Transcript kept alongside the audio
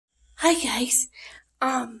Hi guys,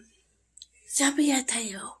 something I tell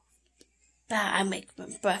you that I make my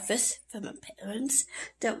breakfast for my parents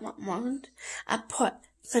that want one. I put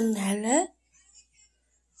vanilla,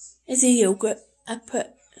 it's a yogurt, I put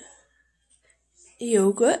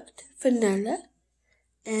yogurt, vanilla,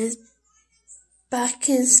 and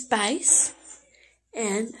baking spice,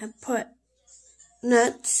 and I put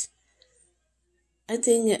nuts, I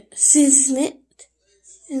think season it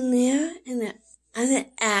in there, and I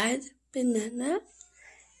add banana.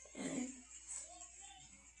 And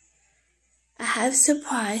I have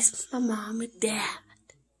surprised my mom and dad,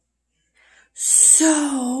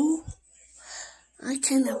 so I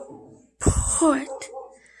can put.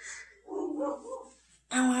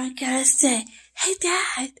 I gotta say, hey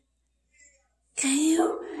Dad, can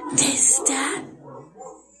you taste that?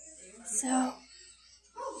 So,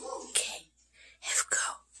 okay, here we go.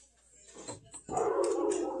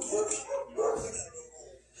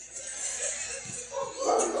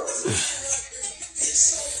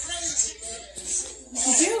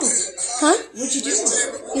 What'd you do? Huh? What'd you do?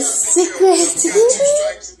 It's secret.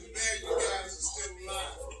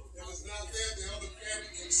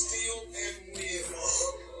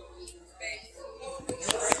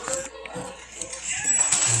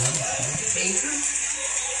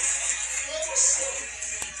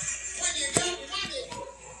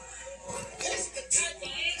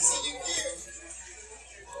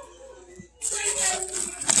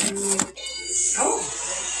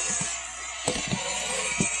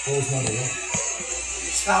 What was number one?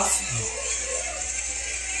 Spouse.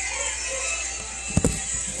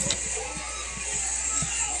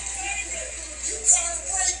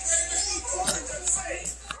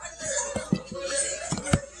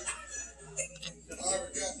 Alright,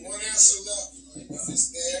 we got one answer left. If it's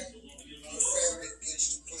there, the family gets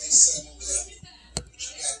to play settle down.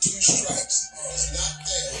 You got two strikes. If it's not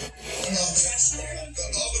there,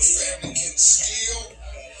 the other family can steal.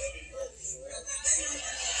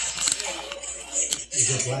 Is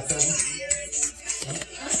it Black family? Huh?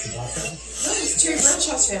 Black family? No, it's Terry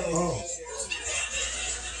Bradshaw's family. Oh.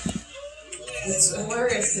 It's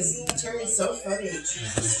hilarious because Terry's so funny.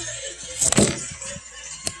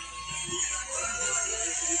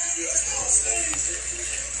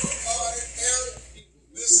 Alright, Eric,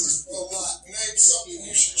 this is a lot. Name something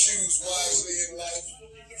you should choose wisely in life.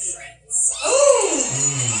 Oh!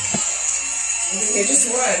 Okay, just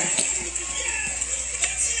one.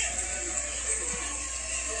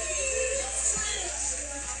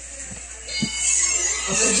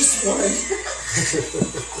 Okay, just one.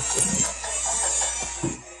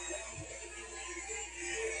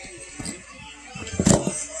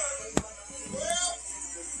 Well,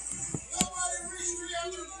 nobody reached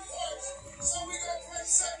 300 points, so we gonna play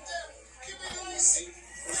second down. Give me Lacey.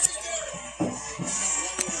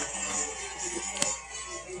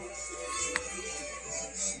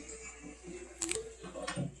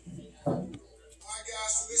 Alright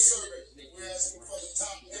guys, for this survey, we're asking for the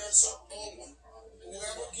top answer only.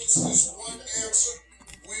 Whoever gets this one answer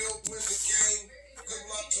will win the game. Good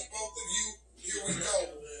luck to both of you. Here we go.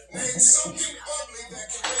 Name something bubbly that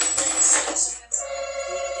can make things sexy.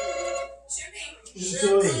 Champagne.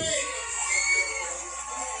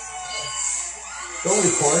 Don't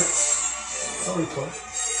record. Don't record.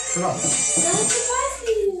 Turn off. That's a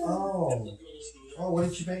you. Oh. Oh, what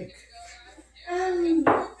did you make?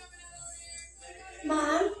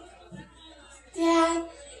 Mom, Dad,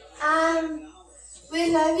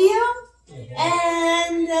 we love you,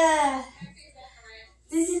 and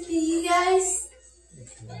this is for you guys.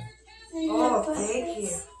 Oh, thank you.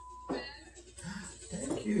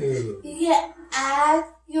 Thank you. You can add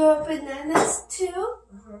your bananas too,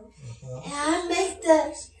 and make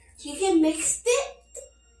you can mix it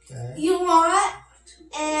Okay. you want,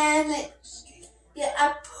 and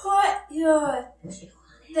I put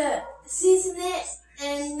the seasoning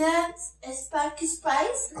and nuts and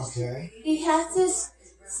spice. Okay. You have to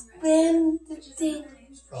spin the thing.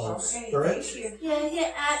 Oh, Okay, stir it? thank you. Yeah, you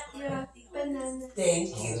can add your banana. Thank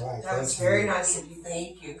you. All right, That was thank very you. nice of you.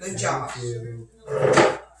 Thank you. Good job. Thank you.